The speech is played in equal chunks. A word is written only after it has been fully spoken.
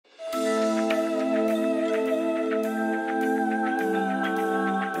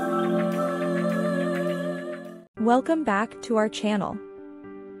Welcome back to our channel.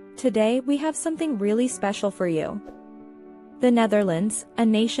 Today we have something really special for you. The Netherlands, a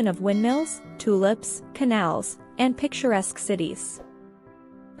nation of windmills, tulips, canals, and picturesque cities.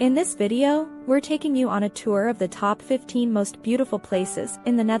 In this video, we're taking you on a tour of the top 15 most beautiful places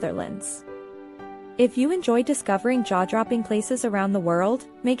in the Netherlands. If you enjoy discovering jaw-dropping places around the world,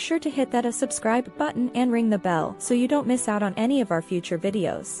 make sure to hit that subscribe button and ring the bell so you don't miss out on any of our future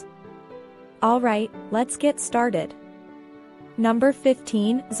videos. Alright, let's get started. Number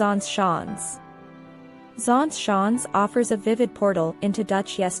 15, Zonsschans. Zonsschans offers a vivid portal into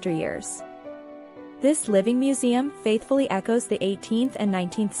Dutch yesteryears. This living museum faithfully echoes the 18th and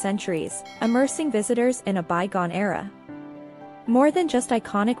 19th centuries, immersing visitors in a bygone era. More than just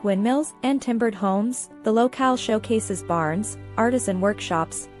iconic windmills and timbered homes, the locale showcases barns, artisan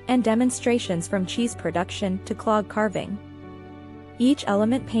workshops, and demonstrations from cheese production to clog carving. Each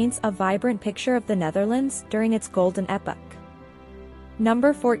element paints a vibrant picture of the Netherlands during its golden epoch.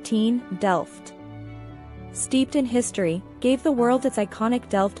 Number 14, Delft. Steeped in history, gave the world its iconic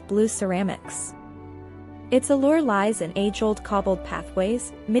Delft blue ceramics. Its allure lies in age-old cobbled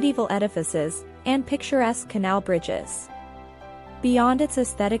pathways, medieval edifices, and picturesque canal bridges. Beyond its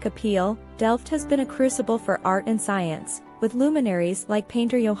aesthetic appeal, Delft has been a crucible for art and science, with luminaries like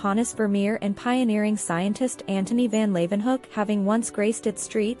painter Johannes Vermeer and pioneering scientist Antony van Leeuwenhoek having once graced its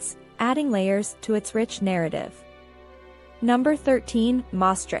streets, adding layers to its rich narrative. Number 13,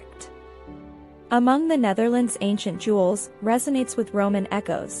 Maastricht. Among the Netherlands' ancient jewels, resonates with Roman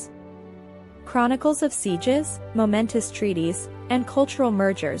echoes. Chronicles of sieges, momentous treaties, and cultural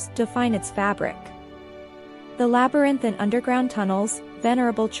mergers define its fabric. The labyrinth and underground tunnels,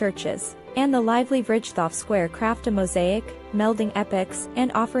 venerable churches, and the lively Vrijthof Square craft a mosaic, melding epochs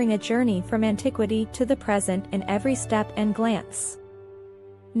and offering a journey from antiquity to the present in every step and glance.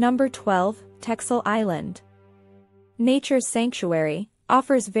 Number 12, Texel Island. Nature's sanctuary,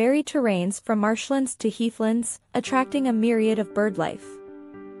 offers varied terrains from marshlands to heathlands, attracting a myriad of birdlife.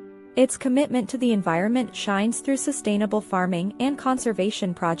 Its commitment to the environment shines through sustainable farming and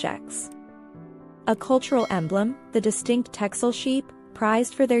conservation projects. A cultural emblem, the distinct Texel sheep,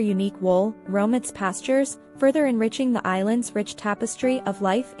 prized for their unique wool, roam its pastures, further enriching the island's rich tapestry of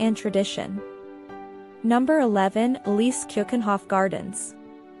life and tradition. Number 11, Lees Keukenhof Gardens.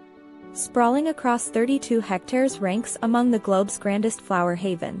 Sprawling across 32 hectares ranks among the globe's grandest flower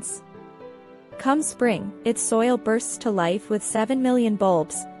havens. Come spring, its soil bursts to life with 7 million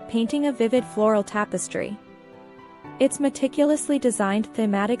bulbs, painting a vivid floral tapestry. Its meticulously designed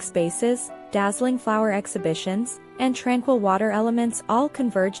thematic spaces, dazzling flower exhibitions, and tranquil water elements all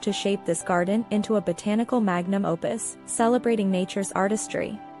converge to shape this garden into a botanical magnum opus, celebrating nature's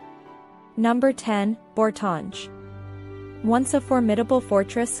artistry. Number 10, Bourtange. Once a formidable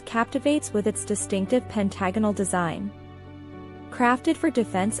fortress captivates with its distinctive pentagonal design. Crafted for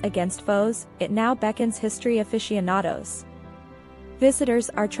defense against foes, it now beckons history aficionados. Visitors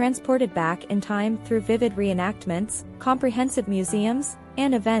are transported back in time through vivid reenactments, comprehensive museums,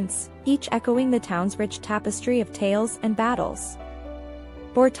 and events, each echoing the town's rich tapestry of tales and battles.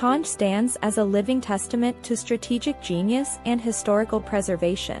 Bourtange stands as a living testament to strategic genius and historical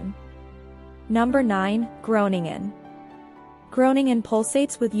preservation. Number 9, Groningen. Groningen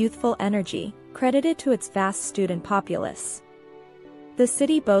pulsates with youthful energy, credited to its vast student populace. The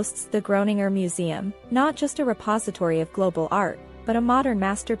city boasts the Groninger Museum, not just a repository of global art, but a modern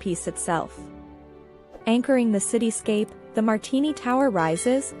masterpiece itself. Anchoring the cityscape, the Martini Tower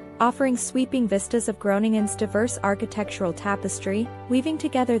rises, offering sweeping vistas of Groningen's diverse architectural tapestry, weaving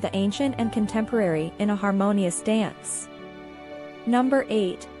together the ancient and contemporary in a harmonious dance. Number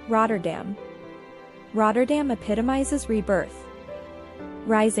 8, Rotterdam. Rotterdam epitomizes rebirth.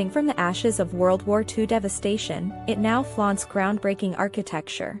 Rising from the ashes of World War II devastation, it now flaunts groundbreaking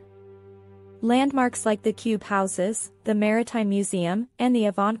architecture. Landmarks like the Cube Houses, the Maritime Museum, and the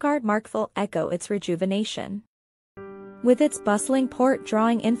avant-garde Marktville echo its rejuvenation. With its bustling port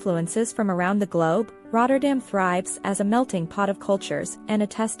drawing influences from around the globe, Rotterdam thrives as a melting pot of cultures and a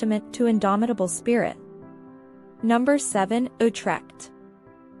testament to indomitable spirit. Number 7, Utrecht.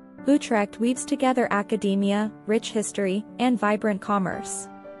 Utrecht weaves together academia, rich history, and vibrant commerce.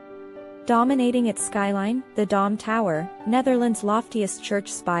 Dominating its skyline, the Dom Tower, Netherlands' loftiest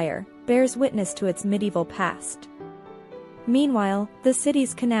church spire, bears witness to its medieval past. Meanwhile, the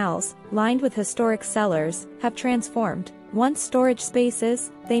city's canals, lined with historic cellars, have transformed. Once storage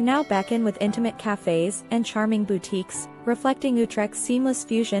spaces, they now beckon with intimate cafes and charming boutiques, reflecting Utrecht's seamless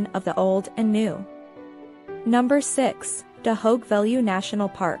fusion of the old and new. Number 6, De Hoogvelde National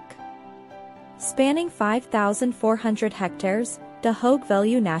Park. Spanning 5,400 hectares, De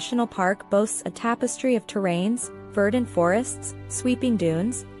Hoogvelde National Park boasts a tapestry of terrains, verdant forests, sweeping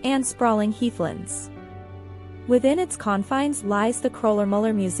dunes, and sprawling heathlands. Within its confines lies the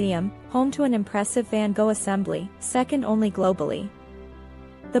Kröller Museum, home to an impressive Van Gogh assembly, second only globally.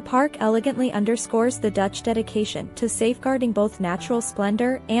 The park elegantly underscores the Dutch dedication to safeguarding both natural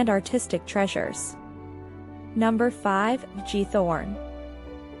splendor and artistic treasures. Number 5. Giethoorn.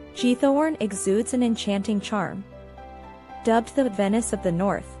 Giethoorn exudes an enchanting charm. Dubbed the Venice of the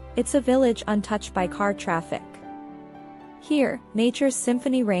North, it's a village untouched by car traffic. Here, nature's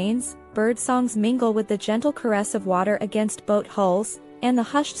symphony reigns, bird songs mingle with the gentle caress of water against boat hulls, and the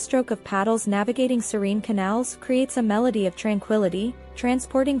hushed stroke of paddles navigating serene canals creates a melody of tranquility,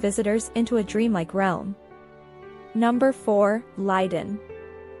 transporting visitors into a dreamlike realm. Number 4. Leiden.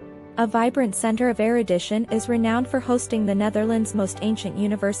 A vibrant center of erudition is renowned for hosting the Netherlands' most ancient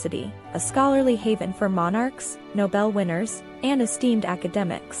university, a scholarly haven for monarchs, Nobel winners, and esteemed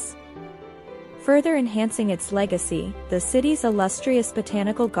academics. Further enhancing its legacy, the city's illustrious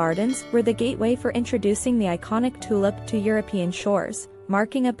botanical gardens were the gateway for introducing the iconic tulip to European shores,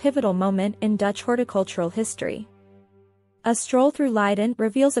 marking a pivotal moment in Dutch horticultural history. A stroll through Leiden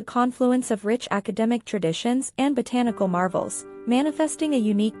reveals a confluence of rich academic traditions and botanical marvels, manifesting a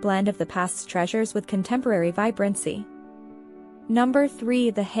unique blend of the past's treasures with contemporary vibrancy. Number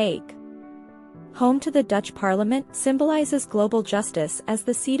 3. The Hague. Home to the Dutch Parliament, symbolizes global justice as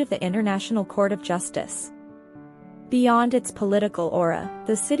the seat of the International Court of Justice. Beyond its political aura,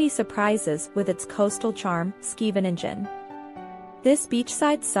 the city surprises with its coastal charm, Scheveningen. This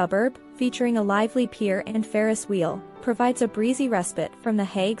beachside suburb, featuring a lively pier and Ferris wheel, provides a breezy respite from The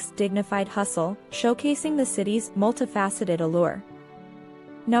Hague's dignified hustle, showcasing the city's multifaceted allure.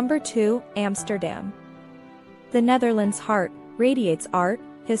 Number 2. Amsterdam. The Netherlands' heart radiates art,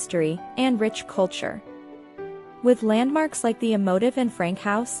 history, and rich culture. With landmarks like the emotive Anne Frank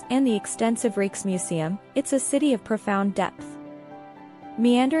House and the extensive Rijksmuseum, it's a city of profound depth.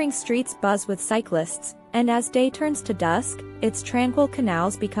 Meandering streets buzz with cyclists, and as day turns to dusk, its tranquil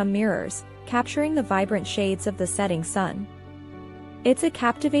canals become mirrors, capturing the vibrant shades of the setting sun. It's a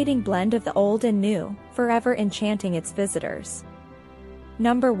captivating blend of the old and new, forever enchanting its visitors.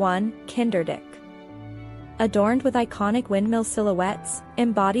 Number 1. Kinderdijk. Adorned with iconic windmill silhouettes,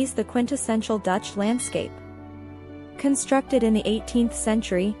 embodies the quintessential Dutch landscape. Constructed in the 18th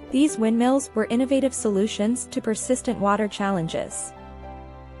century, these windmills were innovative solutions to persistent water challenges.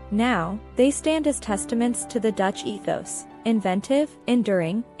 Now, they stand as testaments to the Dutch ethos, inventive,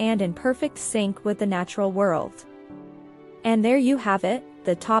 enduring, and in perfect sync with the natural world. And there you have it,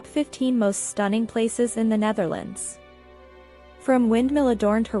 the top 15 most stunning places in the Netherlands. From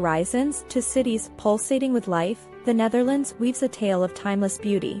windmill-adorned horizons to cities pulsating with life, the Netherlands weaves a tale of timeless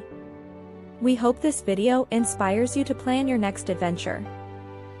beauty. We hope this video inspires you to plan your next adventure.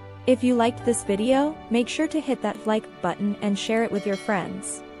 If you liked this video, make sure to hit that like button and share it with your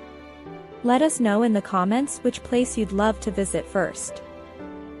friends. Let us know in the comments which place you'd love to visit first.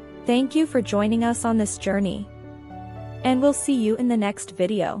 Thank you for joining us on this journey. And we'll see you in the next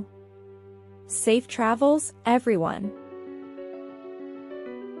video. Safe travels, everyone.